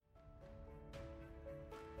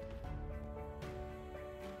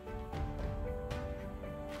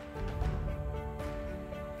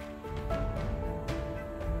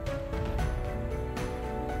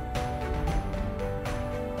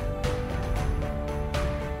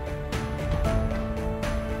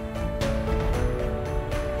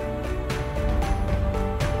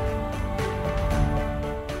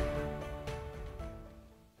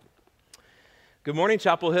Good morning,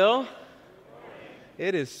 Chapel Hill.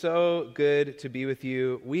 It is so good to be with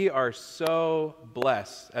you. We are so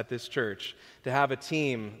blessed at this church to have a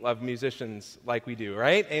team of musicians like we do,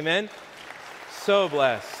 right? Amen? So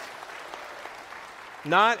blessed.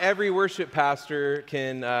 Not every worship pastor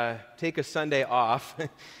can take a Sunday off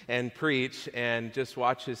and preach and just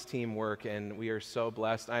watch his team work, and we are so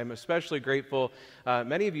blessed. I'm especially grateful.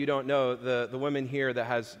 Many of you don't know the woman here that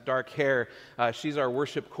has dark hair. She's our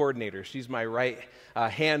worship coordinator. She's my right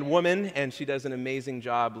hand woman, and she does an amazing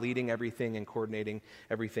job leading everything and coordinating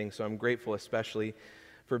everything. So I'm grateful especially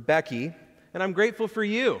for Becky, and I'm grateful for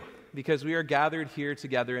you because we are gathered here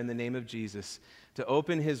together in the name of Jesus to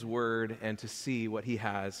open His Word and to see what He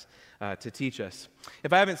has to teach us.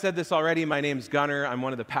 If I haven't said this already, my name's Gunnar. I'm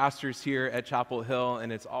one of the pastors here at Chapel Hill,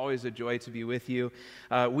 and it's always a joy to be with you.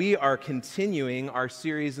 We are continuing our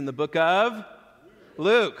series in the book of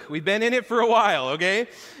Luke. We've been in it for a while, okay?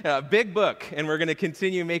 Big book, and we're going to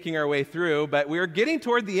continue making our way through, but we're getting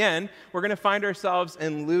toward the end. We're going to find ourselves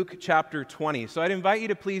in Luke chapter 20. So I'd invite you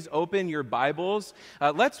to please open your Bibles.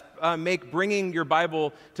 Let's make bringing your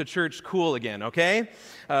Bible to church cool again, okay?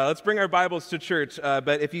 Let's bring our Bibles to church,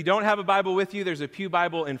 but if you don't have a Bible with you, there's a pew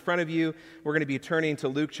Bible in front of you. We're going to be turning to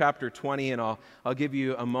Luke chapter 20, and I'll give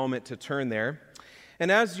you a moment to turn there.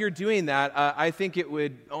 And as you're doing that, I think it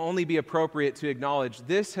would only be appropriate to acknowledge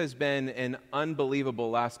this has been an unbelievable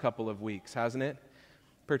last couple of weeks, hasn't it?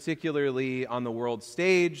 Particularly on the world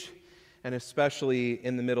stage and especially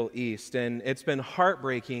in the Middle East. And it's been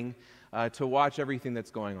heartbreaking to watch everything that's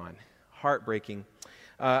going on. Heartbreaking.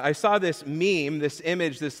 I saw this meme, this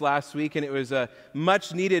image this last week, and it was a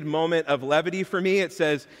much-needed moment of levity for me. It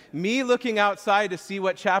says, me looking outside to see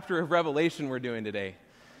what chapter of Revelation we're doing today.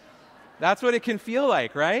 That's what it can feel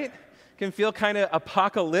like, right? It can feel kind of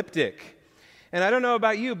apocalyptic. And I don't know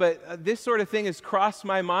about you, but this sort of thing has crossed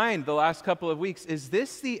my mind the last couple of weeks. Is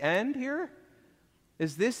this the end here?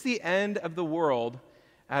 Is this the end of the world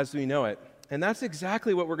as we know it? And that's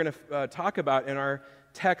exactly what we're going to talk about in our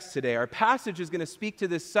text today. Our passage is going to speak to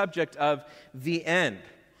this subject of the end.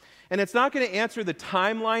 And it's not going to answer the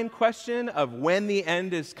timeline question of when the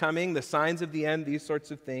end is coming, the signs of the end, these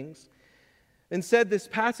sorts of things. Instead, this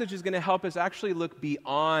passage is going to help us actually look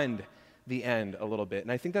beyond the end a little bit. And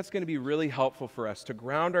I think that's going to be really helpful for us to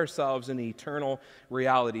ground ourselves in eternal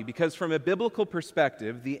reality. Because from a biblical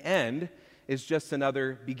perspective, the end is just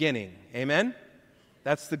another beginning. Amen?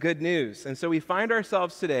 That's the good news. And so we find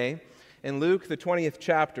ourselves today in Luke, the 20th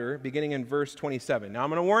chapter, beginning in verse 27. Now,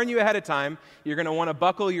 I'm going to warn you ahead of time, you're going to want to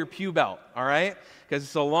buckle your pew belt, all right? Because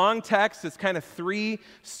it's a long text. It's kind of 3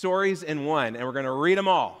 stories in one, and we're going to read them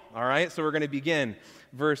all right? So we're going to begin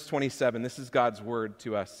verse 27. This is God's word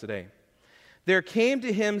to us today. There came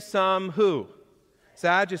to him some who?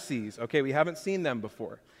 Sadducees. Okay, we haven't seen them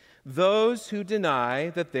before. Those who deny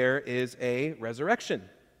that there is a resurrection.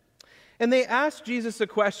 And they asked Jesus a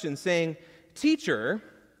question, saying, Teacher,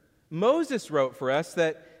 Moses wrote for us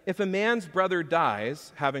that if a man's brother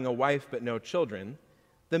dies, having a wife but no children,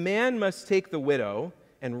 the man must take the widow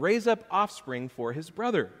and raise up offspring for his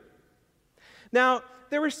brother. Now,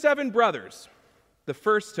 there were 7 brothers. The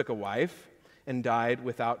first took a wife and died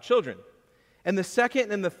without children. And the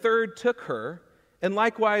second and the third took her, and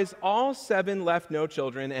likewise all 7 left no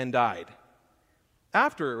children and died.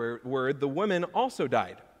 Afterward, the woman also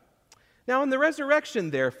died. Now, in the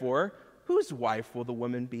resurrection, therefore, whose wife will the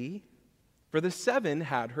woman be? For the 7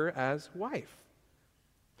 had her as wife.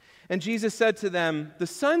 And Jesus said to them, the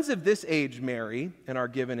sons of this age marry and are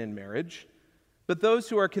given in marriage, but those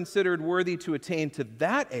who are considered worthy to attain to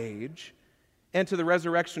that age and to the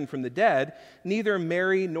resurrection from the dead neither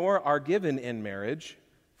marry nor are given in marriage,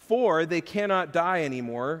 for they cannot die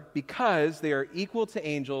anymore because they are equal to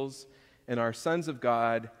angels and are sons of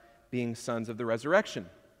God, being sons of the resurrection.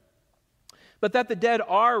 But that the dead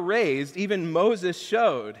are raised, even Moses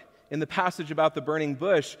showed in the passage about the burning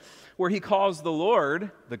bush, where he calls the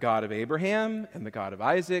Lord the God of Abraham and the God of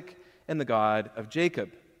Isaac and the God of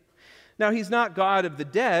Jacob. Now he's not God of the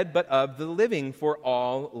dead, but of the living, for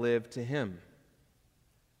all live to him.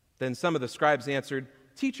 Then some of the scribes answered,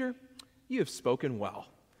 Teacher, you have spoken well,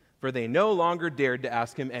 for they no longer dared to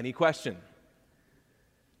ask him any question.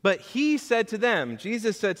 But he said to them,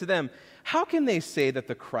 Jesus said to them, how can they say that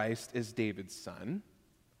the Christ is David's son?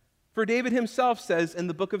 For David himself says in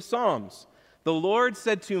the book of Psalms, the Lord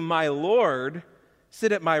said to my Lord,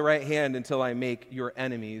 sit at my right hand until I make your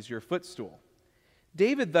enemies your footstool.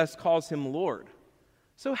 David thus calls him Lord.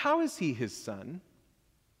 So how is he his son?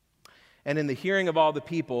 And in the hearing of all the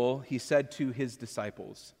people, he said to his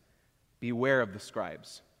disciples, beware of the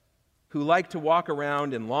scribes, who like to walk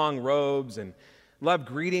around in long robes and love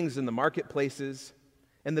greetings in the marketplaces,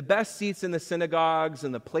 and the best seats in the synagogues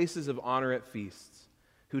and the places of honor at feasts,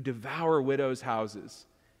 who devour widows' houses,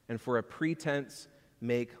 and for a pretense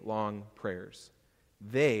make long prayers.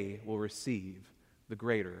 They will receive the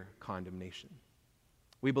greater condemnation.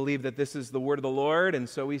 We believe that this is the word of the Lord, and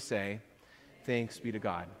so we say, thanks be to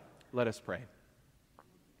God. Let us pray.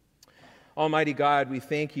 Almighty God, we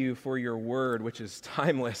thank you for your word, which is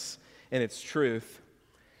timeless in its truth.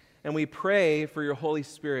 And we pray for your Holy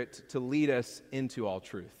Spirit to lead us into all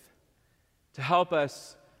truth, to help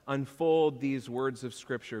us unfold these words of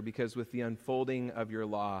Scripture, because with the unfolding of your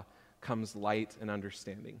law comes light and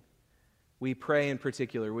understanding. We pray in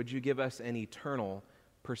particular, would you give us an eternal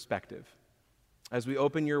perspective? As we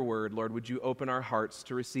open your word, Lord, would you open our hearts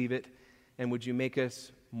to receive it, and would you make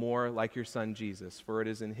us more like your Son, Jesus? For it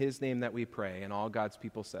is in his name that we pray, and all God's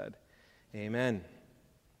people said, amen.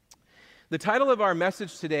 The title of our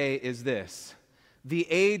message today is this: The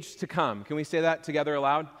Age to Come. Can we say that together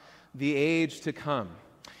aloud? The Age to Come.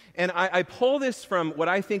 And I pull this from what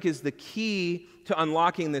I think is the key to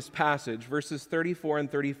unlocking this passage, verses 34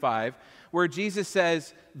 and 35, where Jesus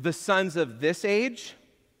says, the sons of this age,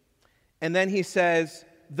 and then he says,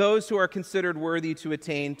 those who are considered worthy to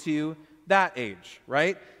attain to that age,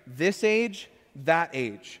 right? This age, that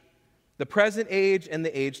age. The present age and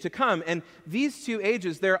the age to come. And these two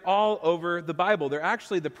ages, they're all over the Bible. They're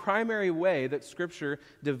actually the primary way that Scripture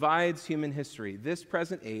divides human history, this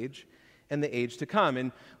present age and the age to come.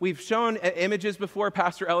 And we've shown images before.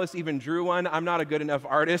 Pastor Ellis even drew one. I'm not a good enough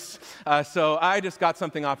artist, so I just got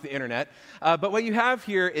something off the internet. But what you have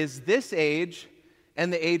here is this age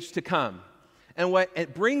and the age to come. And what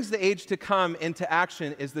it brings the age to come into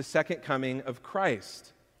action is the second coming of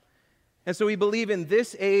Christ. And so we believe in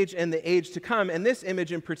this age and the age to come. And this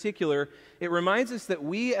image in particular, it reminds us that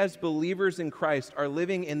we as believers in Christ are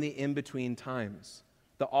living in the in-between times,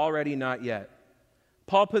 the already not yet.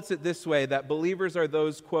 Paul puts it this way, that believers are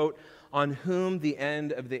those, quote, on whom the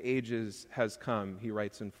end of the ages has come, he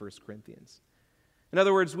writes in 1 Corinthians. In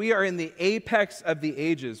other words, we are in the apex of the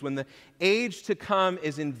ages, when the age to come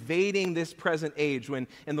is invading this present age, when,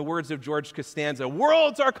 in the words of George Costanza,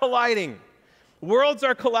 worlds are colliding. Worlds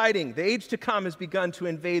are colliding. The age to come has begun to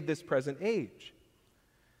invade this present age.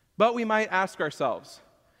 But we might ask ourselves,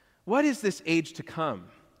 what is this age to come?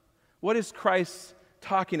 What is Christ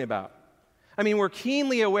talking about? I mean, we're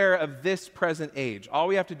keenly aware of this present age. All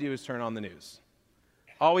we have to do is turn on the news.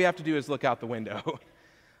 All we have to do is look out the window.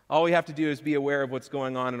 All we have to do is be aware of what's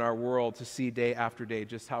going on in our world to see day after day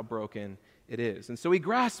just how broken it is. And so we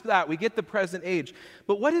grasp that. We get the present age.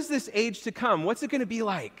 But what is this age to come? What's it going to be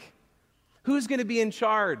like? Who's going to be in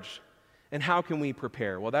charge? And how can we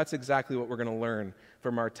prepare? Well, that's exactly what we're going to learn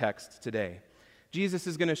from our text today. Jesus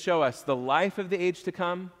is going to show us the life of the age to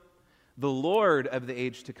come, the Lord of the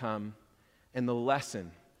age to come, and the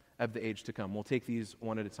lesson of the age to come. We'll take these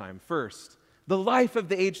one at a time. First, the life of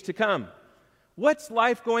the age to come. What's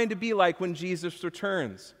life going to be like when Jesus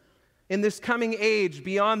returns? In this coming age,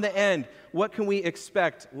 beyond the end, what can we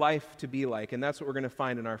expect life to be like? And that's what we're going to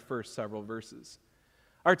find in our first several verses.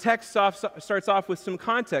 Our text starts off with some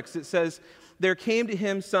context. It says, there came to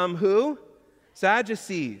him some who?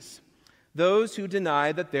 Sadducees, those who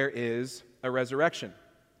deny that there is a resurrection.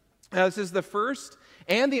 Now, this is the first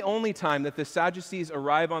and the only time that the Sadducees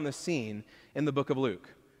arrive on the scene in the book of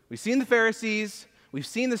Luke. We've seen the Pharisees, we've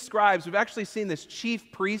seen the scribes, we've actually seen this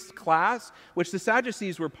chief priest class, which the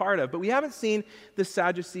Sadducees were part of, but we haven't seen the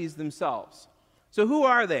Sadducees themselves. So who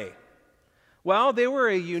are they? Well, they were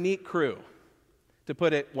a unique crew, to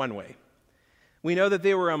put it one way. We know that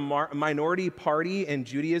they were a minority party in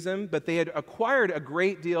Judaism, but they had acquired a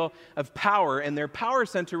great deal of power, and their power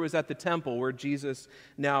center was at the temple where Jesus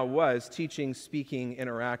now was, teaching, speaking,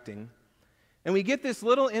 interacting. And we get this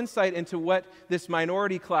little insight into what this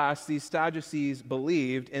minority class, these Sadducees,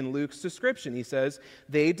 believed in Luke's description. He says,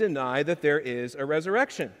 they deny that there is a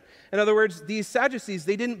resurrection. In other words, these Sadducees,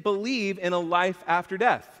 they didn't believe in a life after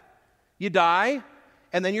death. You die,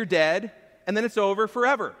 and then you're dead, and then it's over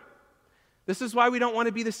forever. This is why we don't want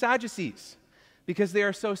to be the Sadducees, because they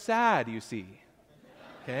are so sad, you see.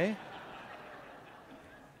 Okay?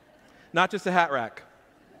 Not just a hat rack.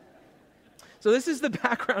 So this is the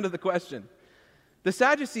background of the question. The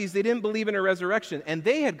Sadducees, they didn't believe in a resurrection, and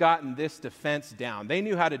they had gotten this defense down. They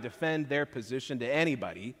knew how to defend their position to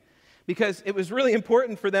anybody, because it was really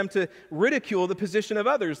important for them to ridicule the position of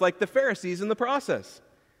others, like the Pharisees in the process.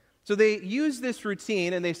 So they use this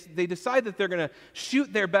routine, and they decide that they're going to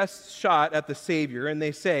shoot their best shot at the Savior, and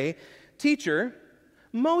they say, "Teacher,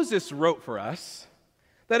 Moses wrote for us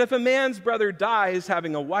that if a man's brother dies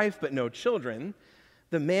having a wife but no children,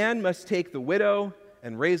 the man must take the widow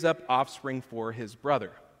and raise up offspring for his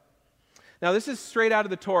brother. Now, this is straight out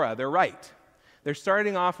of the Torah. They're right. They're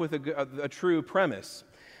starting off with a true premise.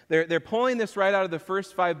 They're pulling this right out of the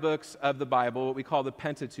first 5 books of the Bible, what we call the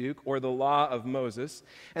Pentateuch, or the Law of Moses.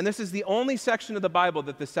 And this is the only section of the Bible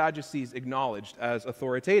that the Sadducees acknowledged as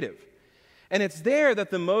authoritative. And it's there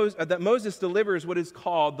that Moses delivers what is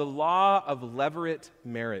called the law of levirate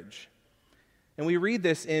marriage. And we read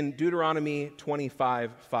this in Deuteronomy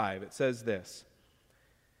 25:5. It says this: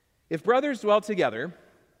 "If brothers dwell together,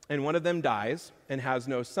 and one of them dies and has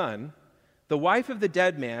no son, the wife of the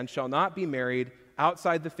dead man shall not be married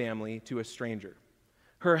outside the family to a stranger.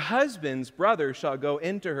 Her husband's brother shall go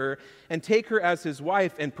into her and take her as his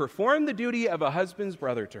wife and perform the duty of a husband's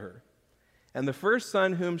brother to her. And the first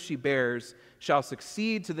son whom she bears shall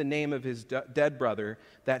succeed to the name of his dead brother,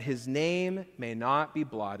 that his name may not be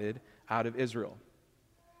blotted out of Israel."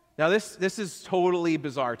 Now, this is totally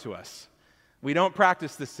bizarre to us. We don't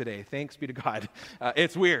practice this today, thanks be to God.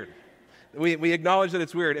 It's weird. We acknowledge that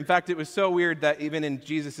it's weird. In fact, it was so weird that even in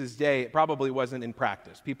Jesus' day, it probably wasn't in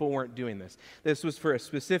practice. People weren't doing this. This was for a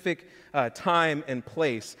specific time and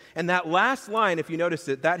place. And that last line, if you notice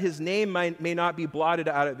it, that his name may not be blotted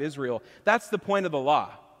out of Israel, that's the point of the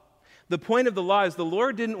law. The point of the law is the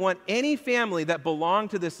Lord didn't want any family that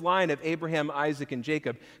belonged to this line of Abraham, Isaac, and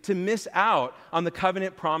Jacob to miss out on the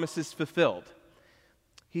covenant promises fulfilled.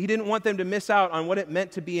 He didn't want them to miss out on what it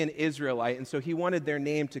meant to be an Israelite, and so he wanted their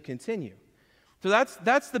name to continue. So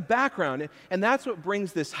that's the background, and that's what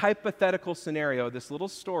brings this hypothetical scenario, this little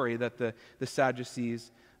story that the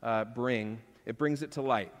Sadducees bring. It brings it to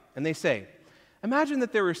light. And they say, imagine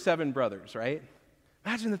that there were 7 brothers, right?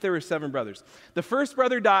 Imagine that there were 7 brothers. The first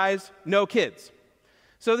brother dies, no kids.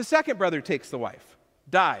 So the second brother takes the wife,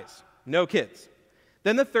 dies, no kids.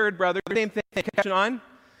 Then the third brother, same thing, catching on.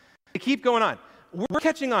 They keep going on. We're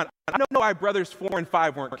catching on. I don't know why brothers 4 and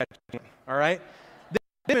 5 weren't catching on, all right? This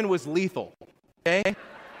woman was lethal, okay?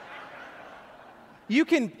 You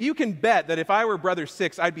can bet that if I were brother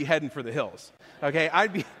 6, I'd be heading for the hills, okay?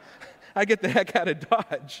 I'd get the heck out of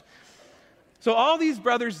Dodge. So all these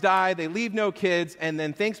brothers die, they leave no kids, and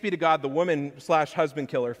then thanks be to God, the woman/husband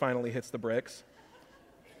killer finally hits the bricks.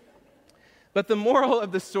 But the moral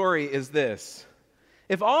of the story is this.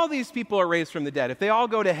 If all these people are raised from the dead, if they all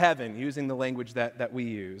go to heaven, using the language that we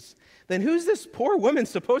use, then who's this poor woman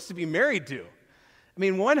supposed to be married to? I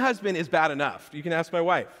mean, 1 husband is bad enough. You can ask my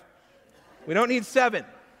wife. We don't need 7.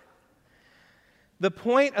 The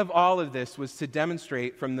point of all of this was to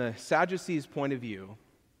demonstrate from the Sadducees' point of view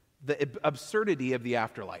the absurdity of the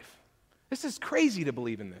afterlife. This is crazy to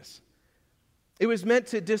believe in this. It was meant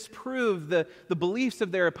to disprove the beliefs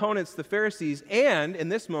of their opponents, the Pharisees, and in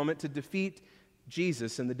this moment to defeat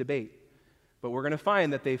Jesus in the debate. But we're going to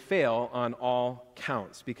find that they fail on all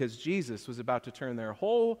counts because Jesus was about to turn their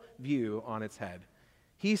whole view on its head.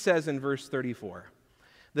 He says in verse 34,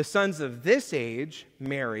 "The sons of this age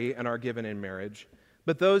marry and are given in marriage,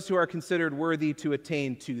 but those who are considered worthy to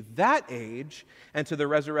attain to that age and to the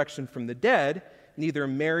resurrection from the dead neither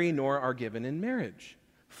marry nor are given in marriage.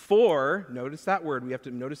 For," notice that word, we have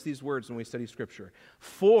to notice these words when we study Scripture,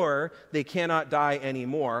 "for they cannot die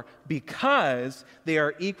anymore because they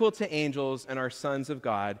are equal to angels and are sons of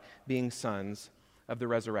God, being sons of the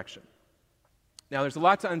resurrection." Now, there's a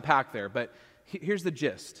lot to unpack there, but here's the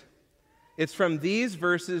gist. It's from these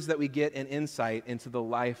verses that we get an insight into the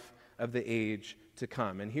life of the age to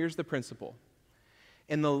come. And here's the principle.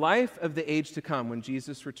 In the life of the age to come, when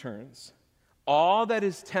Jesus returns, all that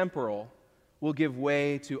is temporal will give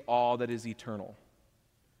way to all that is eternal.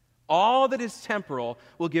 All that is temporal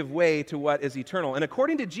will give way to what is eternal. And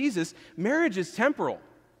according to Jesus, marriage is temporal.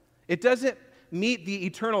 It doesn't meet the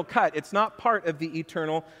eternal cut. It's not part of the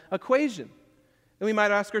eternal equation. And we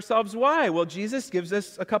might ask ourselves, why? Well, Jesus gives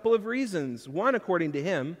us a couple of reasons. One, according to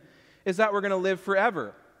him, is that we're going to live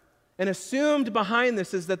forever. And assumed behind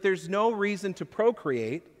this is that there's no reason to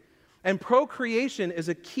procreate. And procreation is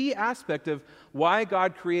a key aspect of why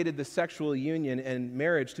God created the sexual union and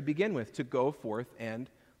marriage to begin with, to go forth and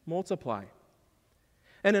multiply.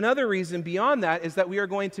 And another reason beyond that is that we are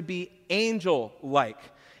going to be angel-like.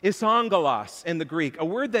 Isangelos in the Greek, a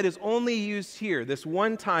word that is only used here, this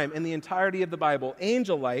one time in the entirety of the Bible,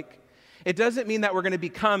 angel-like. It doesn't mean that we're going to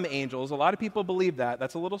become angels. A lot of people believe that.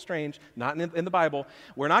 That's a little strange, not in the Bible.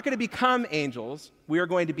 We're not going to become angels. We are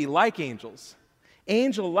going to be like angels.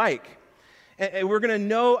 Angel-like. And we're going to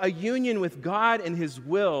know a union with God and his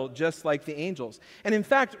will just like the angels. And in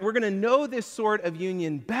fact, we're going to know this sort of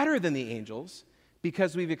union better than the angels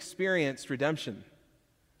because we've experienced redemption.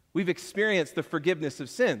 We've experienced the forgiveness of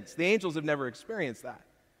sins. The angels have never experienced that.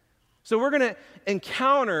 So we're going to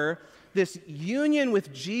encounter this union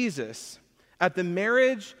with Jesus at the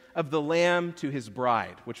marriage of the Lamb to his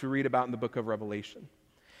bride, which we read about in the book of Revelation.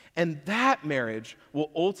 And that marriage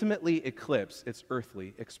will ultimately eclipse its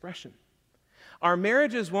earthly expression. Our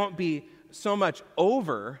marriages won't be so much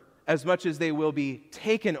over as much as they will be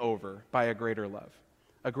taken over by a greater love,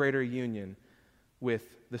 a greater union with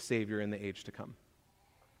the Savior in the age to come.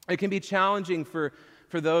 It can be challenging for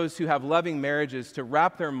those who have loving marriages to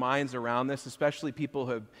wrap their minds around this, especially people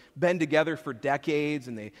who have been together for decades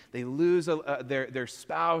and they lose their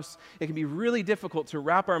spouse. It can be really difficult to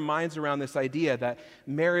wrap our minds around this idea that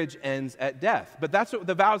marriage ends at death. But that's what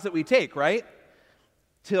the vows that we take, right?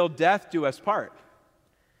 Till death do us part.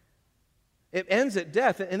 It ends at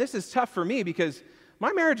death, and this is tough for me because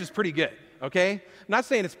my marriage is pretty good, okay? I'm not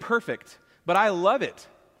saying it's perfect, but I love it.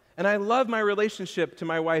 And I love my relationship to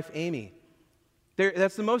my wife, Amy.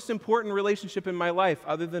 That's the most important relationship in my life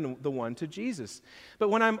other than the one to Jesus. But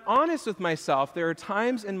when I'm honest with myself, there are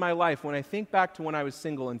times in my life when I think back to when I was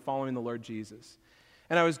single and following the Lord Jesus,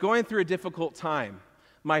 and I was going through a difficult time,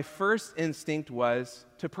 my first instinct was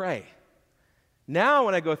to pray. Now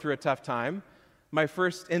when I go through a tough time, my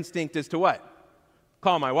first instinct is to what?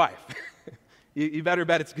 Call my wife. You better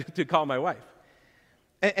bet it's good to call my wife.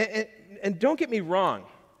 And don't get me wrong,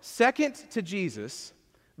 second to Jesus,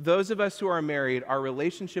 those of us who are married, our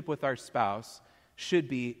relationship with our spouse should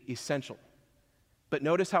be essential. But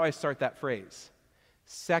notice how I start that phrase.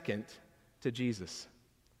 Second to Jesus.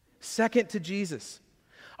 Second to Jesus.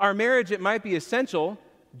 Our marriage, it might be essential.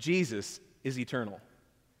 Jesus is eternal.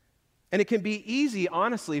 And it can be easy,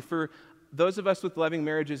 honestly, for those of us with loving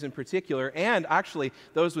marriages in particular, and actually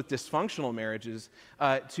those with dysfunctional marriages,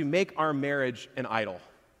 to make our marriage an idol.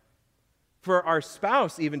 For our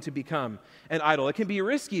spouse even to become an idol. It can be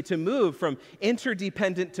risky to move from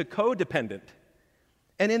interdependent to codependent.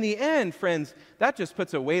 And in the end, friends, that just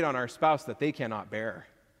puts a weight on our spouse that they cannot bear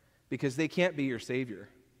because they can't be your Savior.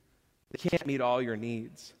 They can't meet all your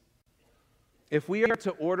needs. If we are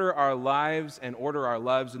to order our lives and order our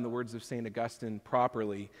loves, in the words of St. Augustine,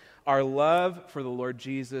 properly, our love for the Lord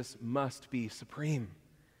Jesus must be supreme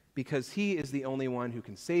because he is the only one who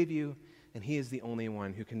can save you, and he is the only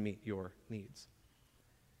one who can meet your needs.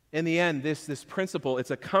 In the end, this principle,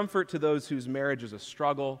 it's a comfort to those whose marriage is a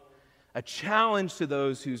struggle, a challenge to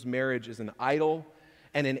those whose marriage is an idol,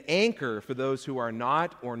 and an anchor for those who are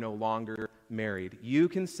not or no longer married. You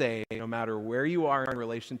can say, no matter where you are in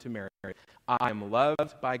relation to marriage, I am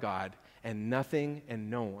loved by God, and nothing and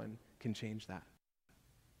no one can change that.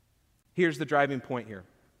 Here's the driving point here.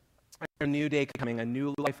 A new day coming, a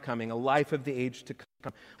new life coming, a life of the age to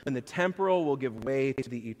come, when the temporal will give way to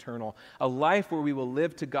the eternal, a life where we will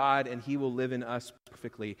live to God and he will live in us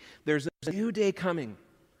perfectly. There's a new day coming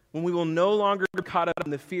when we will no longer be caught up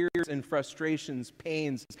in the fears and frustrations,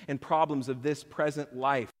 pains, and problems of this present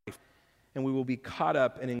life, and we will be caught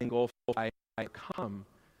up and engulfed by come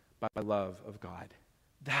by the love of God.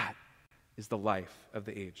 That is the life of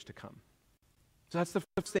the age to come. So that's the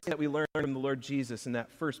first thing that we learn from the Lord Jesus in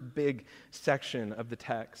that first big section of the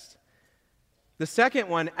text. The second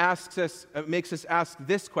one makes us ask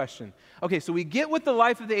this question. Okay, so we get what the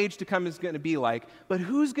life of the age to come is going to be like, but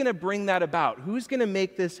who's going to bring that about? Who's going to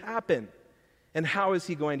make this happen? And how is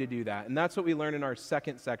he going to do that? And that's what we learn in our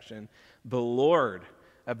second section, the Lord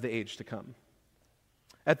of the age to come.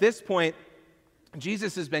 At this point,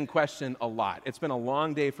 Jesus has been questioned a lot. It's been a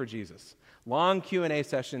long day for Jesus. Long Q&A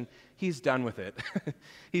session. He's done with it.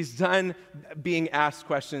 He's done being asked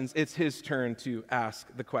questions. It's his turn to ask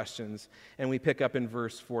the questions. And we pick up in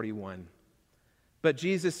verse 41. But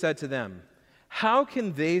Jesus said to them, "How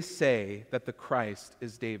can they say that the Christ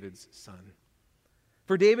is David's son?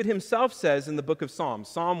 For David himself says in the book of Psalms,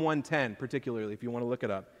 Psalm 110 particularly, if you want to look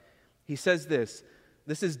it up, he says this.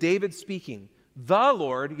 This is David speaking. The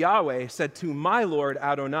Lord, Yahweh, said to my Lord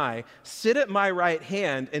Adonai, sit at my right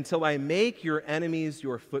hand until I make your enemies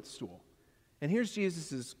your footstool." And here's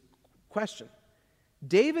Jesus' question.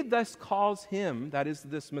 David thus calls him, that is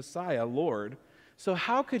this Messiah, Lord. So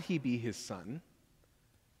how could he be his son?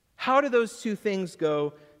 How do those two things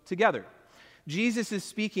go together? Jesus is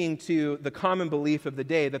speaking to the common belief of the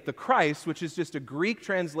day that the Christ, which is just a Greek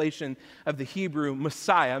translation of the Hebrew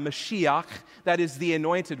Messiah, Mashiach, that is the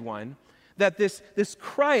anointed one, that this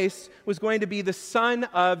Christ was going to be the son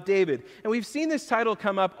of David. And we've seen this title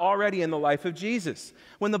come up already in the life of Jesus.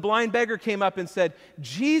 When the blind beggar came up and said,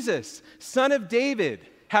 "Jesus, son of David,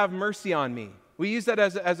 have mercy on me." We use that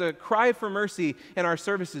as a cry for mercy in our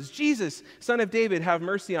services. "Jesus, son of David, have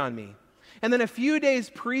mercy on me." And then a few days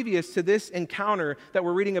previous to this encounter that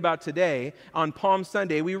we're reading about today, on Palm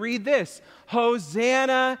Sunday, we read this,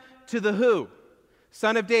 "Hosanna to the who?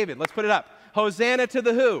 Son of David. Let's put it up. Hosanna to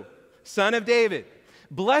the who? Son of David.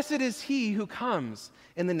 Blessed is he who comes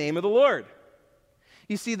in the name of the Lord.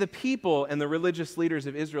 You see, the people and the religious leaders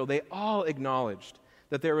of Israel, they all acknowledged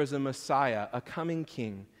that there was a Messiah, a coming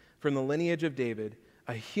king from the lineage of David,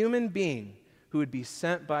 a human being who would be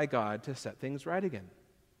sent by God to set things right again.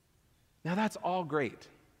 Now, that's all great.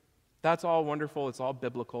 That's all wonderful. It's all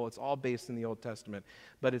biblical. It's all based in the Old Testament,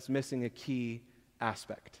 but it's missing a key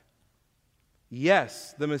aspect.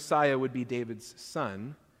 Yes, the Messiah would be David's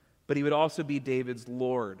son, but he would also be David's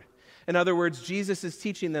Lord. In other words, Jesus is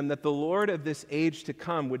teaching them that the Lord of this age to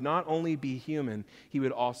come would not only be human, he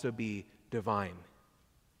would also be divine.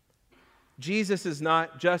 Jesus is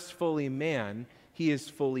not just fully man, he is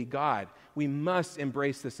fully God. We must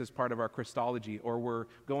embrace this as part of our Christology, or we're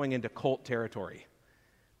going into cult territory.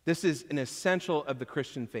 This is an essential of the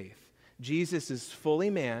Christian faith. Jesus is fully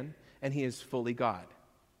man, and he is fully God.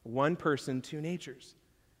 One person, two natures.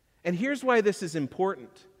 And here's why this is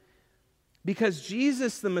important. Because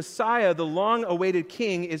Jesus, the Messiah, the long-awaited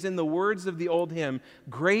King, is in the words of the old hymn,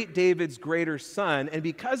 great David's greater son. And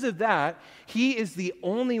because of that, he is the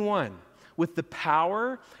only one with the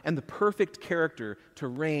power and the perfect character to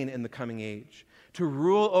reign in the coming age, to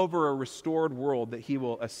rule over a restored world that he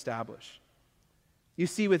will establish. You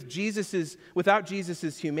see, without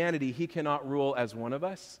Jesus' humanity, he cannot rule as one of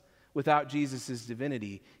us. Without Jesus'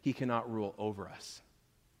 divinity, he cannot rule over us.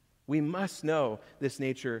 We must know this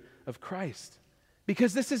nature of Christ,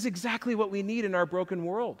 because this is exactly what we need in our broken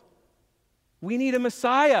world. We need a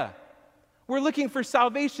Messiah. We're looking for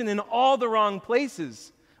salvation in all the wrong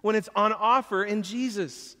places when it's on offer in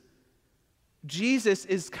Jesus. Jesus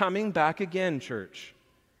is coming back again, church,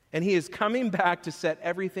 and he is coming back to set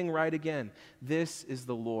everything right again. This is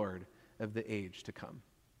the Lord of the age to come.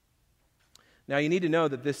 Now, you need to know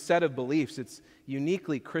that this set of beliefs, it's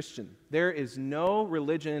uniquely Christian. There is no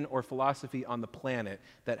religion or philosophy on the planet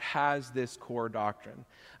that has this core doctrine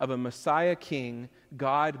of a Messiah King,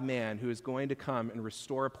 God-man, who is going to come and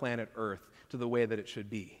restore planet Earth to the way that it should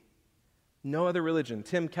be. No other religion.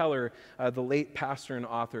 Tim Keller, the late pastor and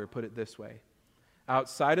author, put it this way.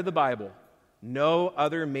 Outside of the Bible, no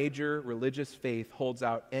other major religious faith holds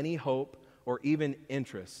out any hope or even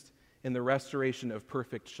interest in the restoration of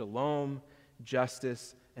perfect shalom,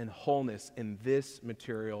 justice, and wholeness in this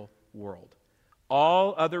material world.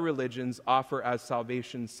 All other religions offer as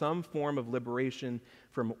salvation some form of liberation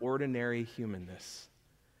from ordinary humanness.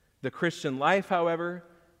 The Christian life, however,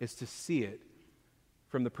 is to see it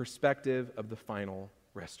from the perspective of the final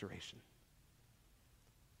restoration.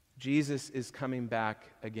 Jesus is coming back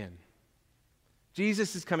again.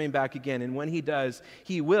 Jesus is coming back again, and when he does,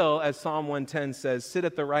 he will, as Psalm 110 says, sit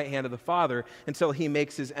at the right hand of the Father until he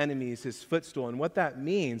makes his enemies his footstool. And what that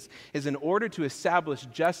means is in order to establish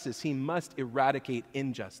justice, he must eradicate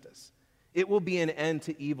injustice. It will be an end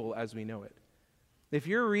to evil as we know it. If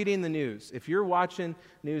you're reading the news, if you're watching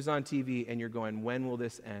news on TV and you're going, when will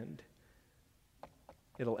this end?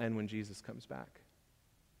 It'll end when Jesus comes back.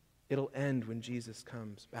 It'll end when Jesus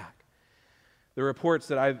comes back. The reports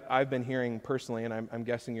that I've been hearing personally, and I'm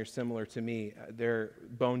guessing you're similar to me, they're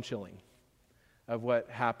bone-chilling of what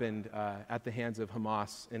happened at the hands of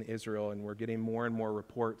Hamas in Israel, and we're getting more and more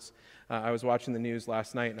reports. I was watching the news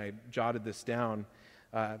last night, and I jotted this down.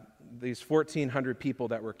 These 1,400 people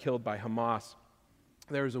that were killed by Hamas,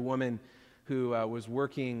 there was a woman who was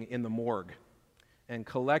working in the morgue and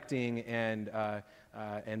collecting and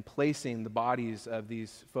placing the bodies of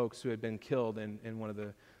these folks who had been killed in one of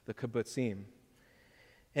the kibbutzim.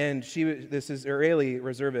 And this Israeli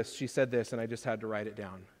reservist, she said this, and I just had to write it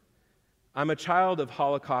down. I'm a child of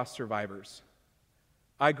Holocaust survivors.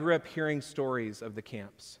 I grew up hearing stories of the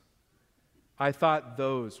camps. I thought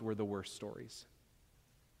those were the worst stories.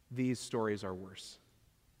 These stories are worse.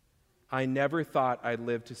 I never thought I'd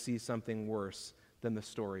live to see something worse than the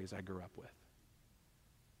stories I grew up with.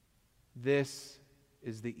 This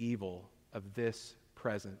is the evil of this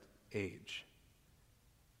present age.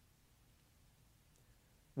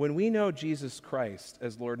 When we know Jesus Christ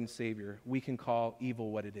as Lord and Savior, we can call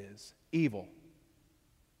evil what it is, evil.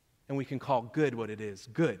 And we can call good what it is,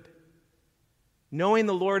 good. Knowing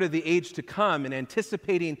the Lord of the age to come and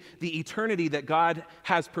anticipating the eternity that God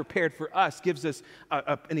has prepared for us gives us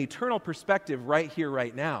an eternal perspective right here,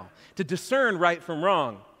 right now, to discern right from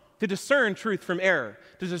wrong, to discern truth from error,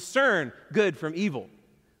 to discern good from evil.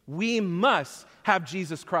 We must have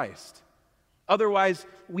Jesus Christ. Otherwise,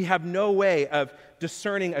 we have no way of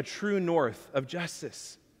discerning a true north of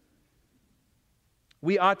justice.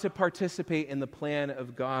 We ought to participate in the plan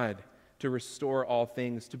of God to restore all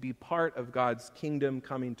things, to be part of God's kingdom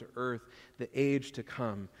coming to earth, the age to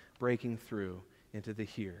come. breaking through into the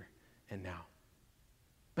here and now.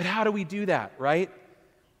 But how do we do that, right?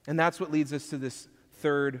 And that's what leads us to this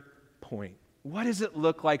third point. What does it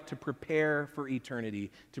look like to prepare for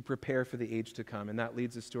eternity, to prepare for the age to come? And that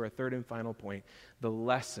leads us to our third and final point, the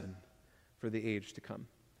lesson for the age to come.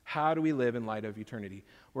 How do we live in light of eternity?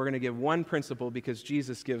 We're going to give one principle because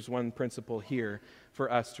Jesus gives one principle here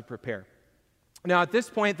for us to prepare. Now, at this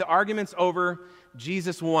point, the argument's over.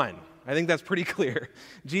 Jesus won. I think that's pretty clear.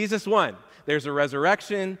 Jesus won. There's a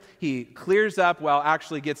resurrection. He clears up, well,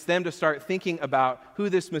 actually gets them to start thinking about who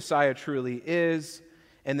this Messiah truly is.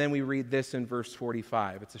 And then we read this in verse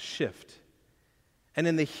 45. It's a shift. And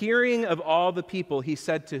in the hearing of all the people, he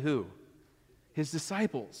said to who? His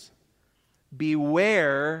disciples.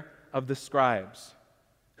 Beware of the scribes,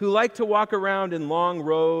 who like to walk around in long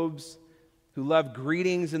robes, who love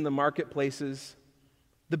greetings in the marketplaces,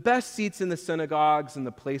 the best seats in the synagogues and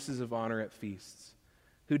the places of honor at feasts,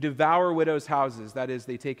 who devour widows' houses, that is,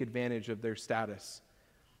 they take advantage of their status,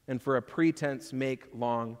 and for a pretense make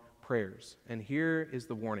long prayers. And here is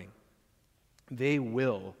the warning. They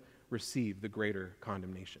will receive the greater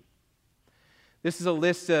condemnation. This is a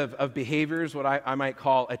list of behaviors, what I might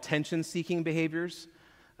call attention-seeking behaviors.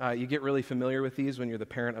 You get really familiar with these when you're the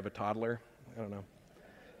parent of a toddler. I don't know.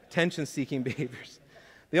 Attention-seeking behaviors.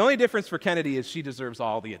 The only difference for Kennedy is she deserves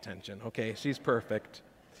all the attention, okay? She's perfect.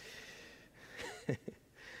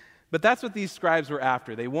 But that's what these scribes were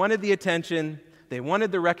after. They wanted the attention, they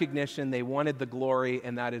wanted the recognition, they wanted the glory,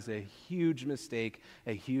 and that is a huge mistake,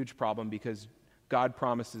 a huge problem, because God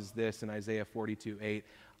promises this in Isaiah 42:8.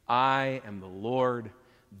 I am the Lord,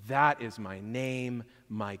 that is my name,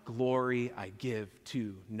 my glory I give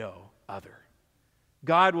to no other.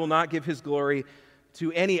 God will not give his glory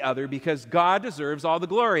to any other because God deserves all the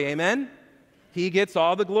glory, amen? He gets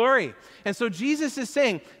all the glory. And so Jesus is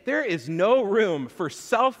saying there is no room for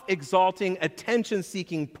self-exalting,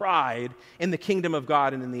 attention-seeking pride in the kingdom of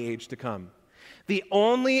God and in the age to come. The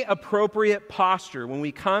only appropriate posture when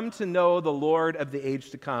we come to know the Lord of the age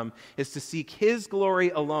to come is to seek his glory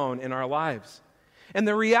alone in our lives. And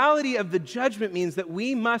the reality of the judgment means that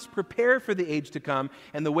we must prepare for the age to come,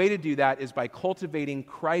 and the way to do that is by cultivating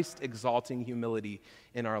Christ-exalting humility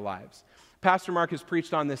in our lives. Pastor Mark has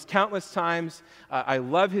preached on this countless times. I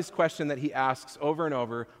love his question that he asks over and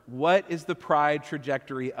over. What is the pride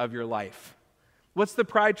trajectory of your life? What's the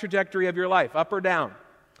pride trajectory of your life, up or down?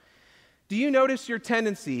 Do you notice your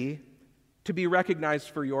tendency to be recognized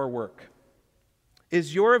for your work?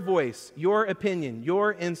 Is your voice, your opinion,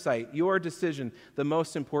 your insight, your decision the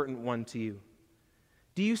most important one to you?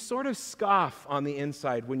 Do you sort of scoff on the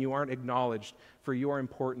inside when you aren't acknowledged for your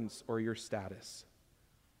importance or your status?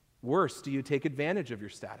 Worse, do you take advantage of your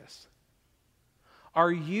status?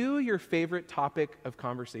 Are you your favorite topic of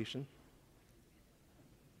conversation?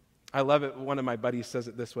 I love it. One of my buddies says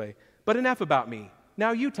it this way, but enough about me.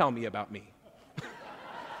 Now you tell me about me.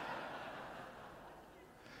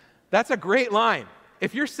 That's a great line.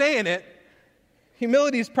 If you're saying it,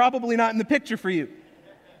 humility is probably not in the picture for you.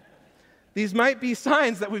 These might be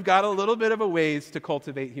signs that we've got a little bit of a ways to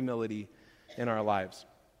cultivate humility in our lives.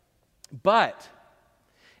 But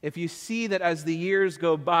if you see that as the years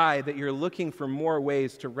go by that you're looking for more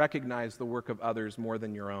ways to recognize the work of others more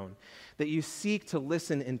than your own, that you seek to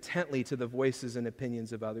listen intently to the voices and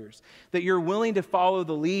opinions of others, that you're willing to follow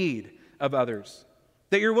the lead of others,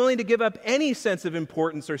 that you're willing to give up any sense of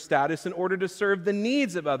importance or status in order to serve the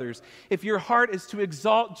needs of others, if your heart is to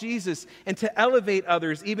exalt Jesus and to elevate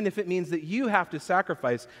others, even if it means that you have to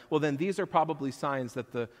sacrifice, well, then these are probably signs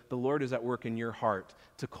that the Lord is at work in your heart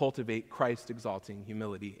to cultivate Christ-exalting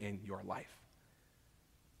humility in your life.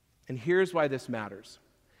 And here's why this matters.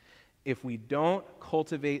 If we don't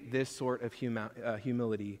cultivate this sort of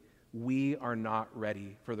humility, we are not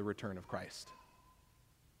ready for the return of Christ.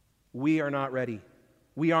 We are not ready.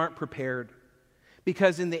 We aren't prepared.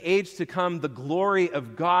 Because in the age to come, the glory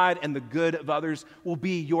of God and the good of others will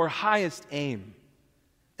be your highest aim.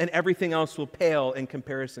 And everything else will pale in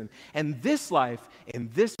comparison. And this life, in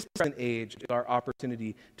this present age, is our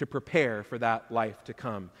opportunity to prepare for that life to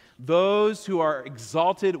come. Those who are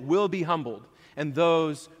exalted will be humbled, and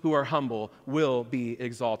those who are humble will be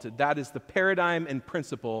exalted. That is the paradigm and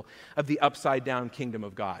principle of the upside-down kingdom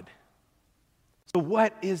of God. So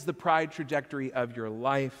what is the pride trajectory of your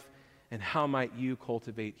life, and how might you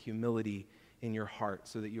cultivate humility in your heart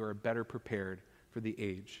so that you are better prepared for the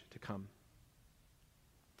age to come?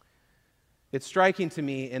 It's striking to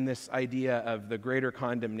me in this idea of the greater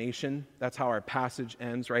condemnation. That's how our passage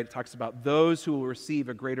ends, right? It talks about those who will receive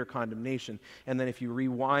a greater condemnation. And then if you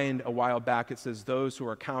rewind a while back, it says those who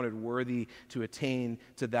are counted worthy to attain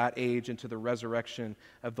to that age and to the resurrection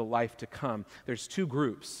of the life to come. There's two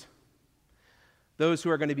groups. Those who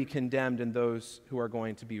are going to be condemned and those who are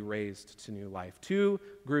going to be raised to new life. Two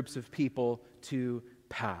groups of people, two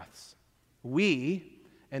paths. We,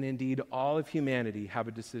 and indeed all of humanity, have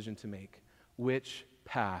a decision to make. Which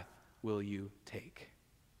path will you take?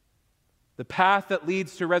 The path that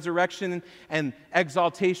leads to resurrection and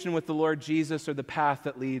exaltation with the Lord Jesus, or the path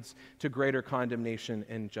that leads to greater condemnation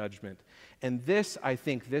and judgment? And this, I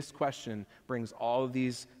think, this question brings all of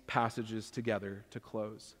these passages together to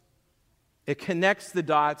close. It connects the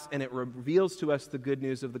dots and it reveals to us the good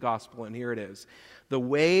news of the gospel. And here it is. The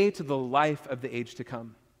way to the life of the age to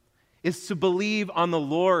come is to believe on the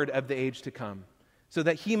Lord of the age to come, so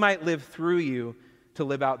that he might live through you to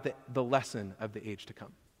live out the lesson of the age to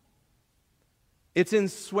come. It's in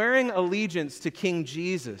swearing allegiance to King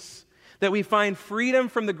Jesus that we find freedom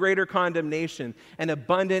from the greater condemnation and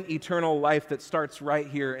abundant eternal life that starts right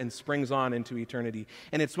here and springs on into eternity.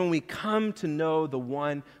 And it's when we come to know the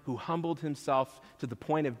one who humbled himself to the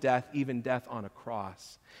point of death, even death on a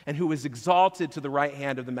cross, and who was exalted to the right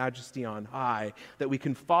hand of the Majesty on high, that we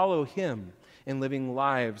can follow him in living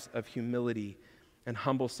lives of humility and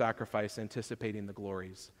humble sacrifice, anticipating the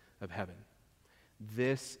glories of heaven.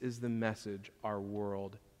 This is the message our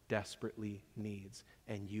world desperately needs,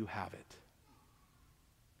 and you have it.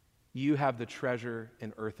 You have the treasure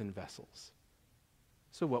in earthen vessels.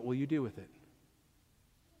 So what will you do with it?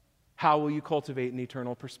 How will you cultivate an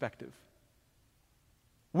eternal perspective?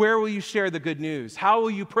 Where will you share the good news? How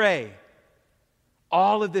will you pray?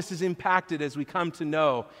 All of this is impacted as we come to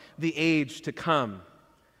know the age to come.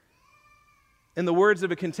 In the words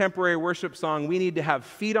of a contemporary worship song, we need to have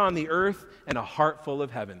feet on the earth and a heart full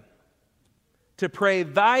of heaven. To pray,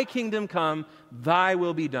 thy kingdom come, thy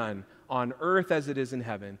will be done, on earth as it is in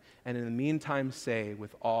heaven. And in the meantime say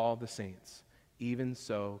with all the saints, even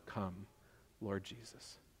so come, Lord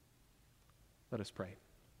Jesus. Let us pray.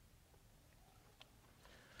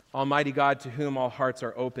 Almighty God, to whom all hearts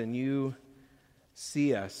are open, you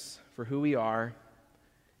see us for who we are,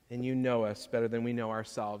 and you know us better than we know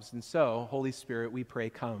ourselves. And so, Holy Spirit, we pray,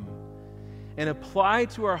 come and apply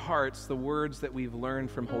to our hearts the words that we've learned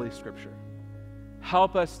from Holy Scripture.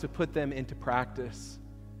 Help us to put them into practice,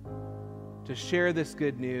 to share this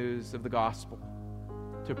good news of the gospel,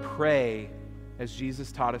 to pray as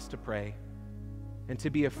Jesus taught us to pray, and to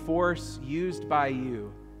be a force used by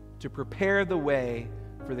you to prepare the way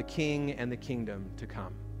for the King and the kingdom to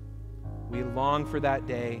come. We long for that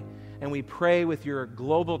day, and we pray with your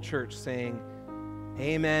global church saying,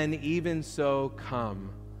 amen, even so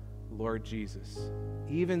come, Lord Jesus.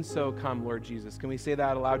 Even so come, Lord Jesus. Can we say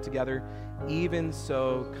that aloud together? Even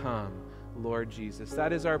so come, Lord Jesus.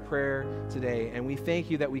 That is our prayer today, and we thank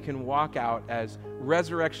you that we can walk out as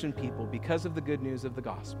resurrection people because of the good news of the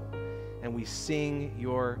gospel, and we sing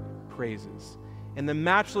your praises. In the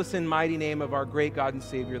matchless and mighty name of our great God and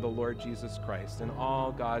Savior, the Lord Jesus Christ, and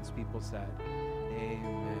all God's people said,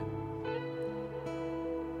 amen.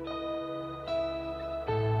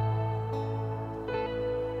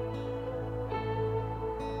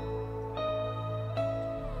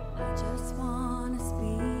 I just want to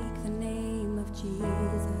speak the name of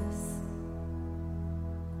Jesus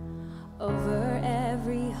over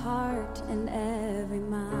every heart and every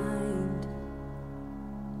mind.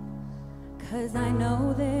 'Cause I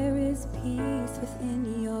know there is peace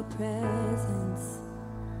within your presence.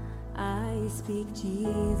 I speak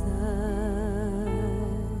Jesus.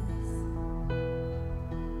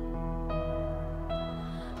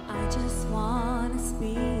 I just want to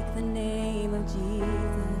speak the name of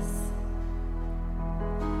Jesus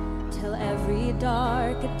till every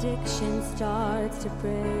dark addiction starts to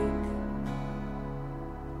break,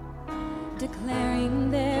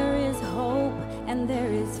 declaring there is hope and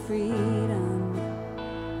there is freedom.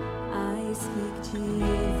 I speak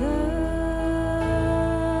Jesus,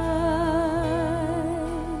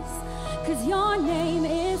 'cause your name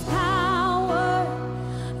is power,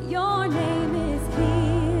 your name is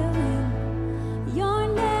healing, your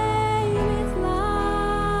name is life.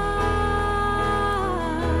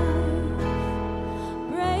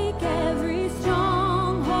 Break every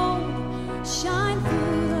stronghold, shine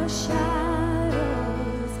through the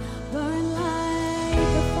shadows, burn like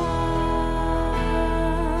a fire.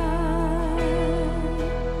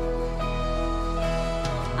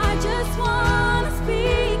 I just want to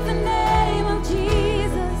speak the name of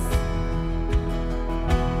Jesus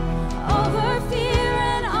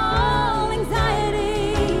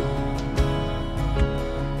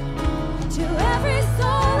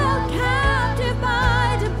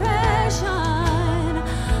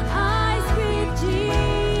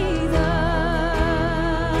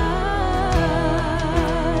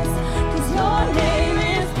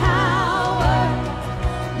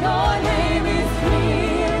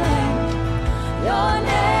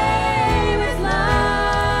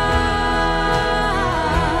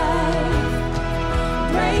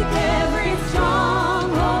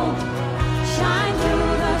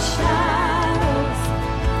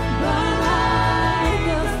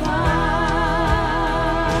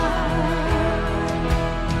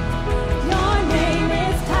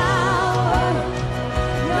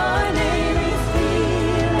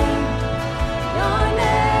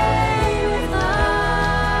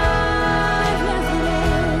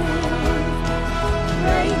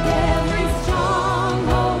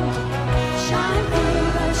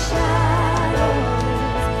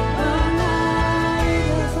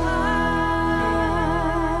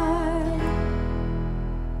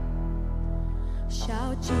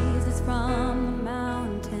Shout Jesus from the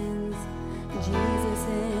mountains, Jesus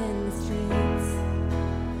in the streets,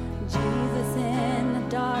 Jesus in the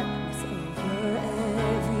darkness over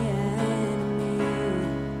every enemy.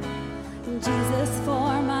 Jesus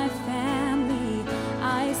for my family,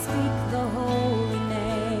 I speak